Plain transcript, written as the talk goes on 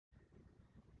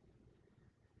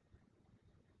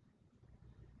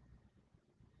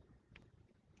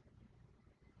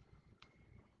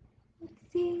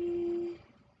see.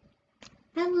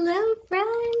 Hello,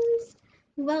 friends.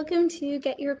 Welcome to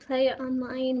Get Your Play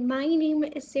Online. My name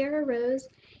is Sarah Rose,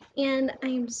 and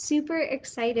I'm super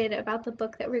excited about the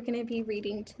book that we're going to be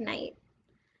reading tonight.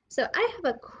 So I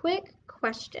have a quick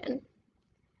question.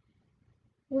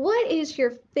 What is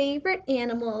your favorite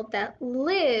animal that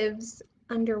lives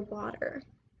underwater?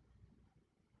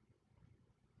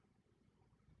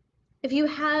 If you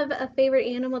have a favorite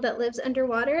animal that lives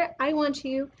underwater, I want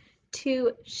you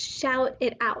to shout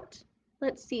it out.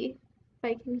 Let's see if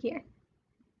I can hear.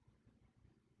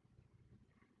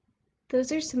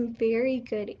 Those are some very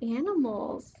good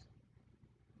animals.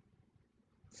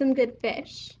 Some good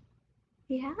fish.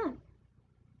 Yeah.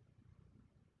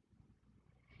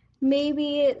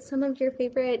 Maybe some of your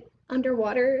favorite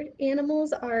underwater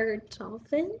animals are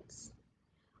dolphins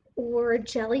or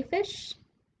jellyfish,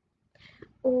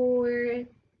 or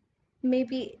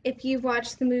maybe if you've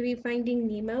watched the movie Finding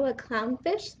Nemo, a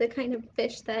clownfish, the kind of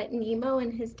fish that Nemo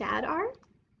and his dad are.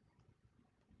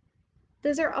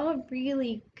 Those are all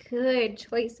really good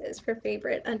choices for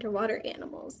favorite underwater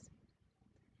animals.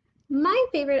 My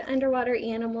favorite underwater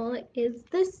animal is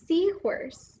the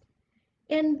seahorse,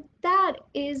 and that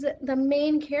is the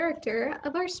main character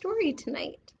of our story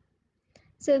tonight.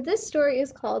 So this story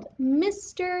is called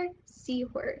Mr.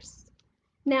 Seahorse.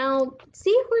 Now,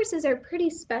 seahorses are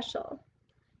pretty special.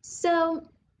 So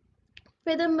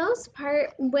for the most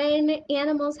part, when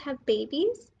animals have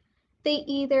babies, they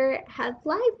either have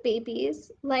live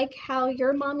babies, like how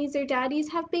your mommies or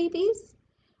daddies have babies,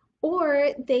 or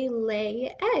they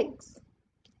lay eggs.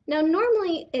 Now,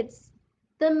 normally it's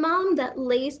the mom that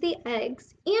lays the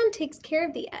eggs and takes care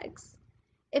of the eggs.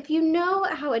 If you know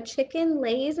how a chicken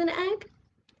lays an egg,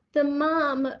 the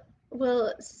mom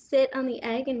will sit on the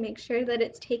egg and make sure that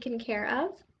it's taken care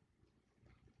of.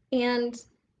 And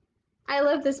I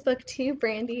love this book too,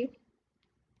 Brandy.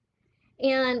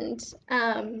 And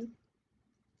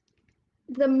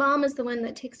the mom is the one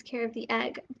that takes care of the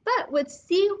egg. But with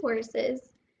seahorses,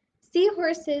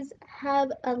 seahorses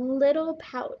have a little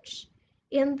pouch,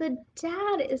 and the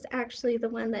dad is actually the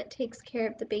one that takes care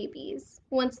of the babies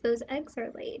once those eggs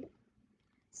are laid.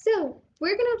 So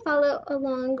we're going to follow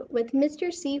along with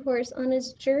Mr. Seahorse on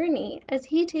his journey as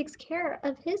he takes care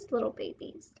of his little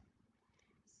babies.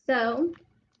 So,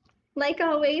 like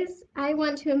always, I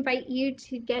want to invite you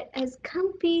to get as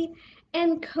comfy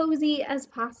and cozy as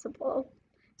possible.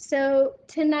 So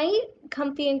tonight,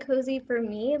 comfy and cozy for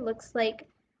me looks like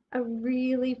a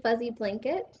really fuzzy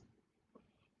blanket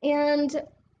and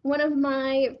one of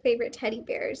my favorite teddy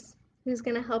bears who's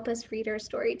going to help us read our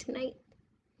story tonight.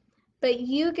 But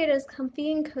you get as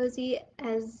comfy and cozy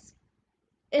as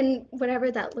in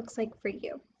whatever that looks like for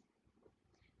you.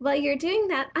 While you're doing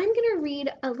that, I'm going to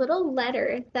read a little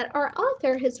letter that our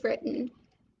author has written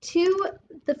to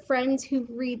the friends who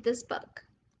read this book.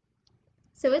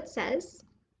 So it says,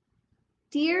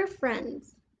 "Dear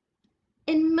friends,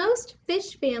 in most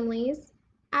fish families,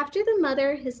 after the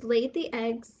mother has laid the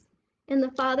eggs and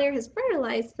the father has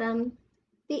fertilized them,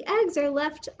 the eggs are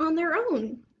left on their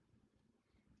own.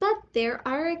 But there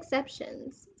are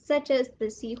exceptions, such as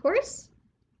the seahorse,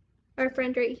 our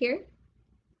friend right here,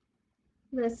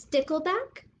 the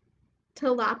stickleback,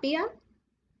 tilapia,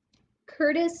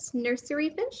 Curtis nursery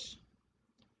fish,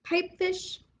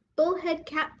 pipefish, bullhead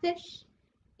catfish,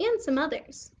 and some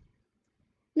others.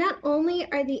 Not only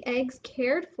are the eggs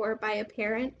cared for by a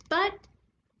parent, but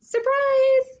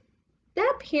surprise!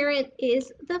 That parent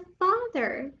is the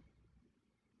father.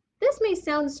 This may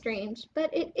sound strange,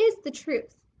 but it is the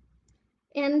truth.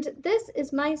 And this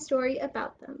is my story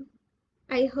about them.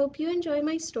 I hope you enjoy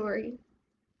my story.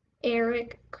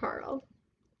 Eric Carle."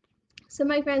 So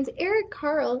my friends, Eric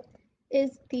Carle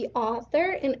is the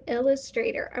author and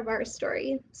illustrator of our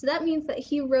story. So that means that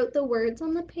he wrote the words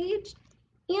on the page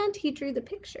and he drew the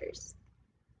pictures.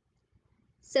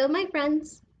 So my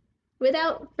friends,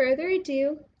 without further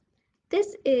ado,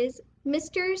 this is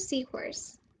Mr.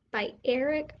 Seahorse by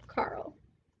Eric Carle.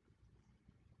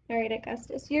 All right,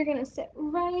 Augustus, you're gonna sit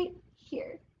right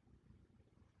here.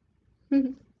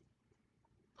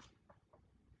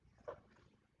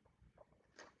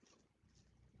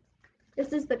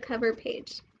 This is the cover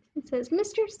page. It says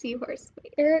Mr. Seahorse by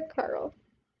Eric Carle.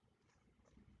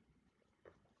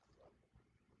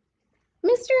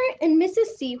 Mr. and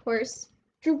Mrs. Seahorse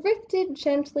drifted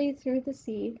gently through the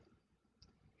sea.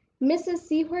 Mrs.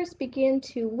 Seahorse began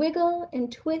to wiggle and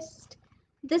twist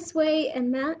this way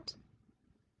and that.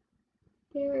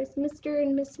 There is Mr.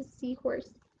 and Mrs.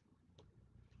 Seahorse.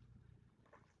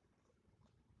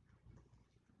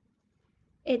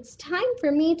 "It's time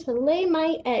for me to lay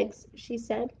my eggs," she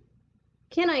said.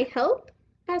 "Can I help?"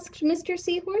 asked Mr.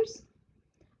 Seahorse.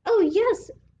 "Oh,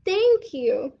 yes, thank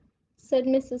you," said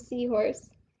Mrs. Seahorse,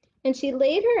 and she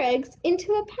laid her eggs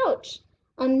into a pouch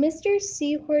on Mr.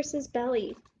 Seahorse's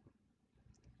belly.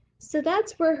 So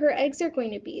that's where her eggs are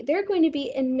going to be. They're going to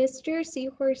be in Mr.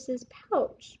 Seahorse's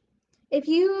pouch. If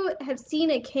you have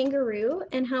seen a kangaroo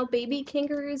and how baby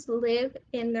kangaroos live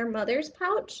in their mother's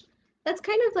pouch, that's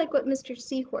kind of like what Mr.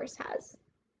 Seahorse has.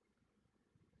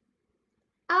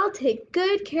 "I'll take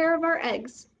good care of our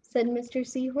eggs," said Mr.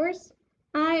 Seahorse.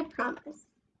 "I promise."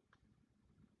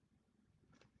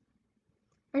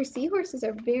 Our seahorses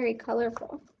are very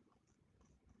colorful.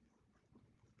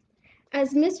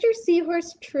 As Mr.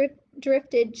 Seahorse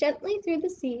drifted gently through the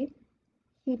sea,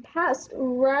 he passed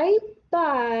right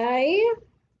by,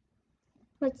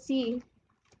 let's see,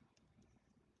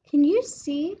 can you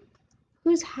see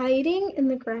who's hiding in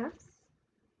the grass?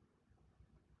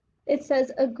 It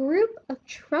says a group of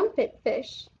trumpet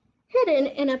fish hidden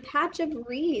in a patch of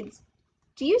reeds.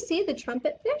 Do you see the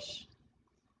trumpet fish?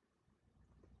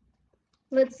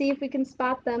 Let's see if we can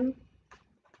spot them.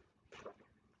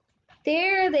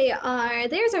 There they are.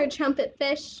 There's our trumpet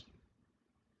fish.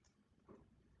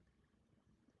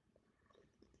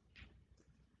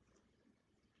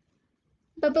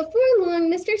 But before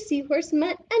long, Mr. Seahorse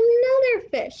met another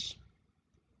fish.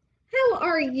 "How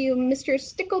are you, Mr.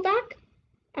 Stickleback?"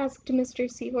 asked Mr.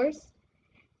 Seahorse.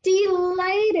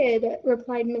 "Delighted,"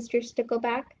 replied Mr.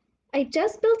 Stickleback. "I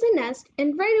just built a nest,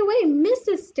 and right away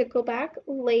Mrs. Stickleback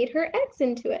laid her eggs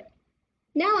into it.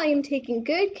 Now I am taking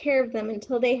good care of them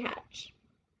until they hatch."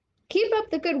 "Keep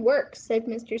up the good work," said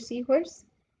Mr. Seahorse,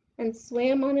 and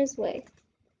swam on his way.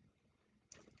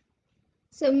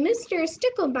 So Mr.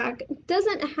 Stickleback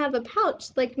doesn't have a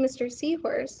pouch like Mr.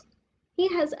 Seahorse. He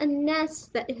has a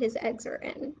nest that his eggs are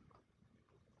in.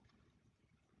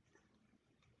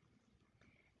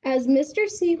 As Mr.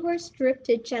 Seahorse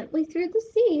drifted gently through the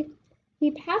sea,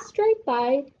 he passed right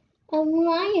by a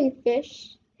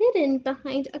lionfish hidden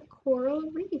behind a coral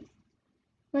reef.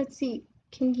 Let's see,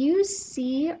 can you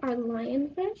see our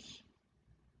lionfish?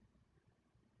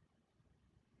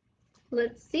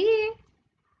 Let's see.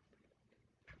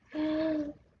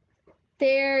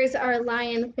 There's our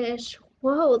lionfish.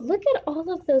 Whoa, look at all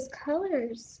of those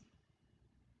colors.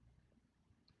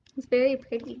 It's very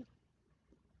pretty.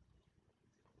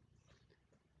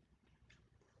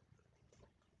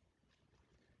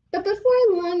 But before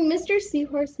long, Mr.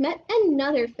 Seahorse met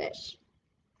another fish.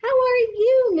 "How are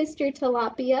you, Mr.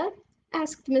 Tilapia?"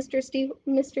 asked Mr.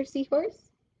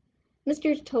 Seahorse.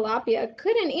 Mr. Tilapia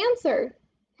couldn't answer.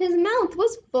 His mouth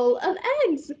was full of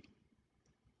eggs.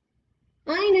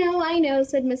 I know,"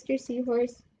 said Mr.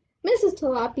 Seahorse. "Mrs.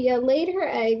 Tilapia laid her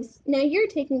eggs. Now you're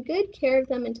taking good care of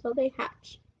them until they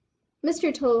hatch."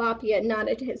 Mr. Tilapia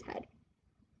nodded his head.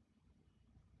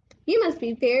 "You must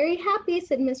be very happy,"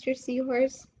 said Mr.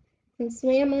 Seahorse, and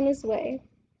swam on his way.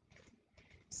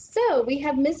 So we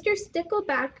have Mr.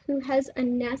 Stickleback, who has a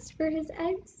nest for his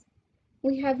eggs.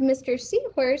 We have Mr.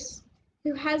 Seahorse,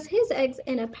 who has his eggs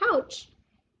in a pouch.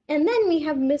 And then we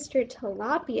have Mr.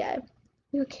 Tilapia,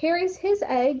 who carries his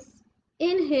eggs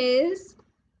in his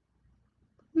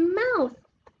mouth.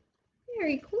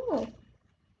 Very cool.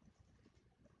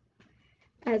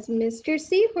 As Mr.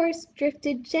 Seahorse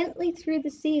drifted gently through the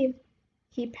sea,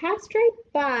 he passed right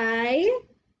by,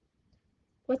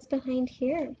 what's behind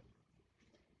here?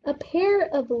 A pair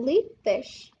of leaf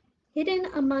fish hidden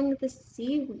among the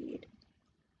seaweed.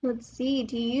 Let's see,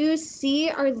 do you see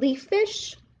our leaf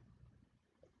fish?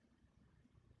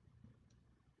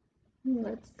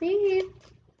 Let's see.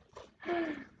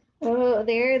 Oh,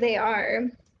 there they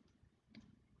are.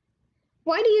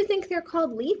 Why do you think they're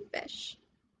called leaf fish?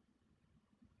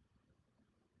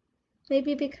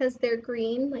 Maybe because they're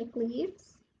green like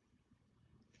leaves?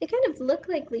 They kind of look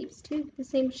like leaves too, the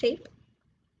same shape.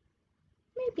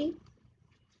 Maybe.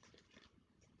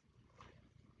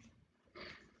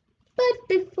 But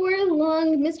before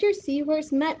long, Mr.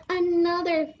 Seahorse met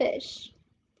another fish.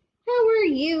 "How are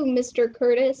you, Mr.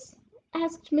 Curtis?"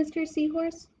 asked Mr.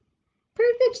 Seahorse.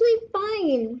 "Perfectly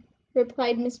fine,"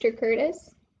 replied Mr.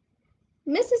 Curtis.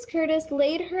 "Mrs. Curtis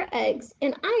laid her eggs,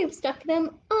 and I have stuck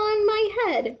them on my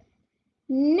head.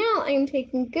 Now I am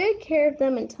taking good care of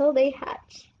them until they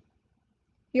hatch."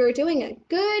 "You're doing a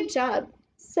good job,"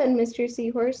 said Mr.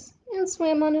 Seahorse, and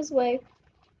swam on his way.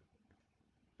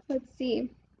 Let's see.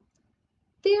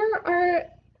 There are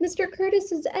Mr.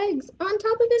 Curtis's eggs on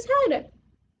top of his head.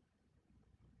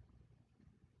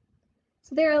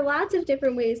 So there are lots of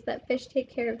different ways that fish take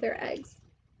care of their eggs.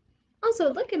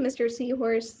 Also, look at Mr.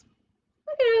 Seahorse.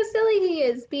 Look at how silly he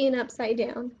is being upside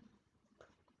down.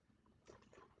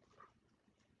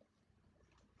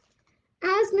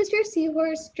 As Mr.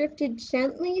 Seahorse drifted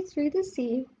gently through the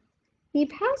sea, he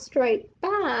passed right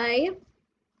by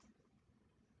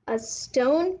a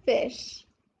stone fish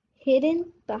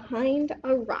hidden behind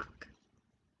a rock.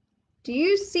 Do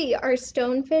you see our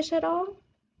stonefish at all?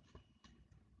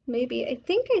 Maybe, I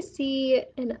think I see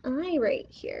an eye right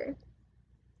here.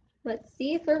 Let's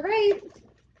see if we're right.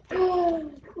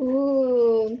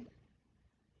 Ooh,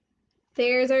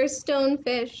 there's our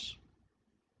stonefish.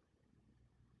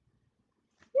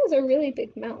 He has a really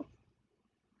big mouth.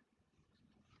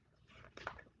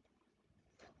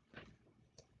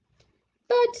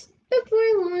 But before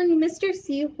long, Mr.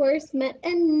 Seahorse met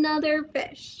another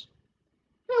fish.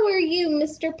 "How are you,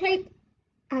 Mr. Pipe?"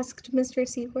 asked Mr.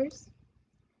 Seahorse.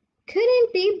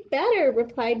 "Couldn't be better,"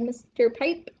 replied Mr.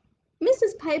 Pipe.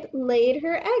 "Mrs. Pipe laid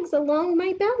her eggs along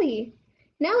my belly.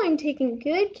 Now I'm taking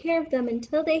good care of them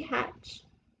until they hatch."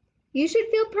 "You should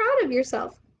feel proud of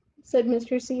yourself," said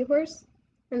Mr. Seahorse,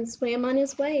 and swam on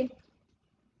his way.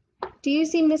 Do you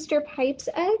see Mr. Pipe's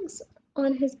eggs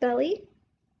on his belly?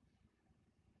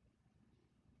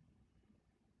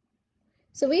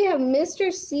 So we have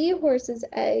Mr. Seahorse's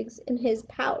eggs in his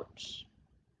pouch.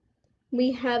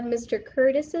 We have Mr.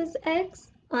 Curtis's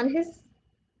eggs on his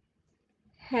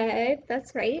head.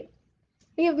 That's right.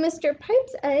 We have Mr.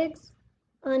 Pipe's eggs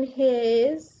on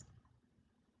his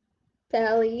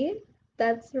belly.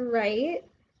 That's right.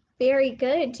 Very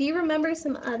good. Do you remember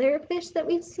some other fish that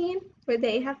we've seen where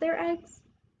they have their eggs?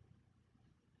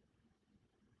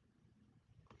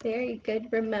 Very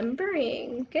good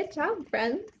remembering. Good job,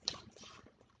 friends.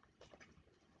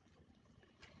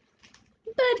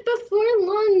 But before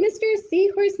long, Mr.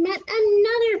 Seahorse met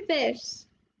another fish.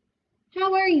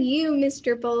 "How are you,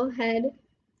 Mr. Bullhead?"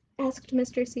 asked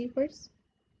Mr. Seahorse.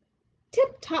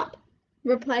 "Tip-top,"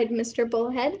 replied Mr.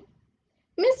 Bullhead.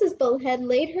 "Mrs. Bullhead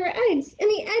laid her eggs, and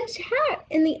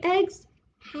the eggs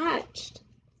hatched.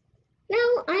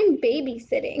 Now I'm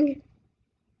babysitting."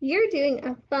 "You're doing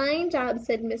a fine job,"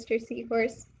 said Mr.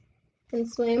 Seahorse, and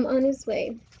swam on his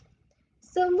way.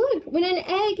 So look, when an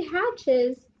egg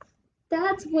hatches,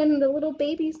 that's when the little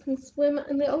babies can swim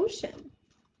in the ocean.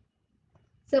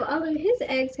 So all of his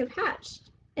eggs have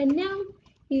hatched, and now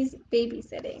he's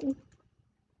babysitting.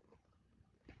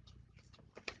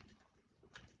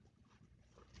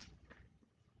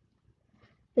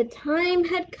 The time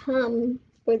had come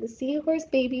for the seahorse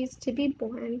babies to be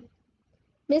born.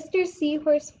 Mr.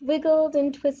 Seahorse wiggled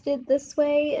and twisted this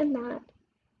way and that.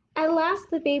 At last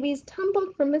the babies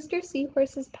tumbled from Mr.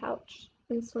 Seahorse's pouch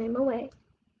and swam away.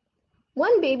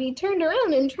 One baby turned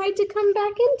around and tried to come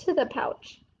back into the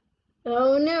pouch.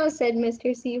 "Oh no," said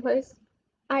Mr. Seahorse.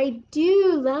 "I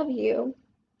do love you,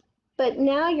 but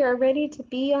now you're ready to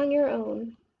be on your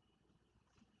own."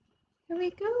 There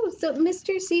we go. So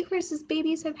Mr. Seahorse's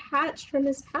babies have hatched from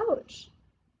his pouch.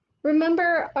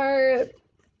 Remember our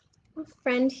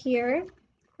friend here,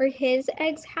 where his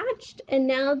eggs hatched and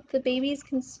now the babies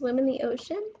can swim in the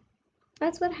ocean?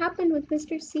 That's what happened with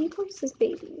Mr. Seahorse's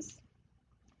babies.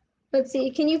 Let's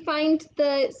see, can you find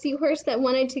the seahorse that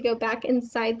wanted to go back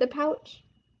inside the pouch?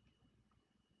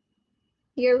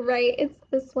 You're right, it's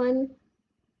this one.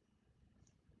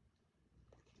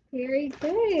 Very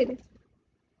good.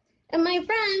 And my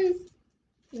friends,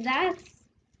 that's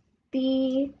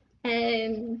the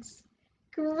end.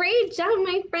 Great job,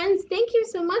 my friends. Thank you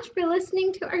so much for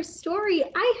listening to our story.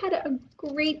 I had a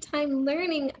great time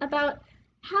learning about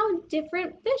how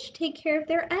different fish take care of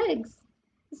their eggs,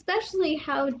 especially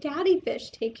how daddy fish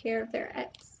take care of their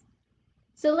eggs.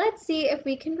 So let's see if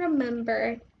we can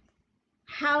remember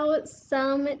how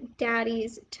some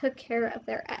daddies took care of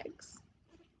their eggs.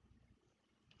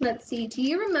 Let's see, do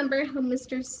you remember how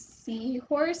Mr.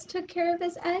 Seahorse took care of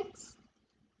his eggs?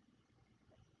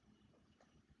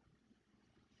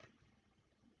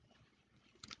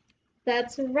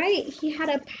 That's right, he had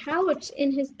a pouch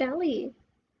in his belly,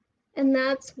 and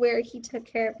that's where he took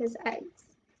care of his eggs.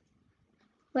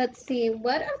 Let's see,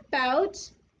 what about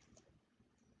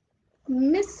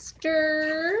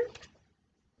Mr.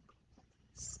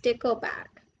 Stickleback?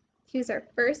 He was our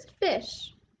first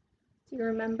fish. Do you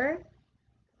remember?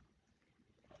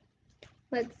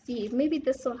 Let's see, maybe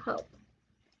this will help.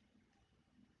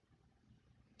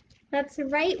 That's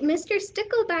right, Mr.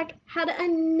 Stickleback had a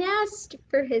nest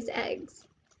for his eggs,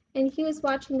 and he was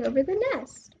watching over the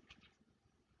nest.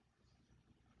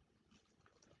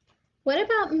 What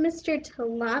about Mr.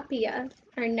 Tilapia,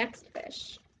 our next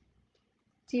fish?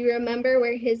 Do you remember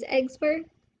where his eggs were?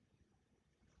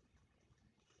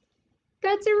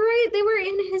 That's right, they were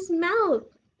in his mouth,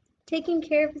 taking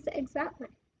care of his eggs that way.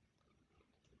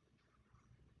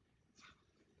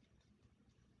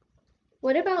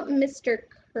 What about Mr.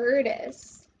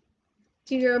 Curtis.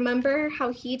 Do you remember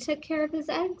how he took care of his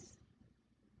eggs?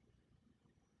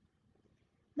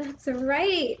 That's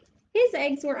right. His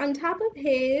eggs were on top of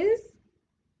his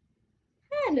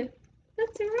head.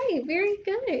 That's right. Very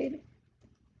good.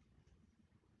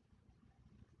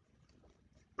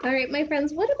 All right, my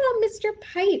friends, what about Mr.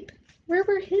 Pipe? Where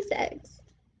were his eggs?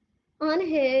 On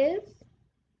his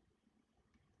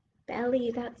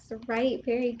belly. That's right.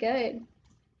 Very good.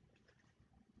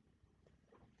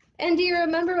 And do you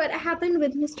remember what happened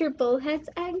with Mr. Bullhead's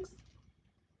eggs?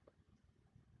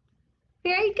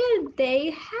 Very good.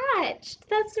 They hatched.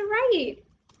 That's right.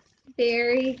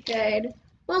 Very good.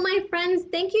 Well, my friends,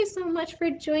 thank you so much for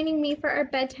joining me for our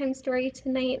bedtime story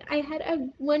tonight. I had a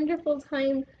wonderful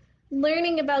time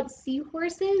learning about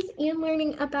seahorses and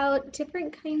learning about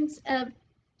different kinds of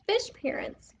fish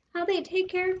parents, how they take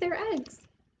care of their eggs.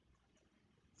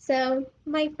 So,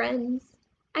 my friends,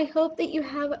 I hope that you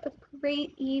have a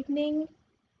great evening,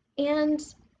 and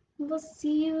we'll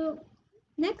see you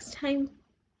next time.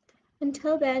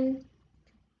 Until then,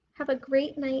 have a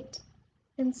great night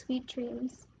and sweet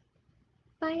dreams.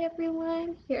 Bye,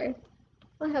 everyone. Here,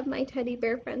 I'll have my teddy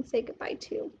bear friend say goodbye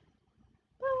too.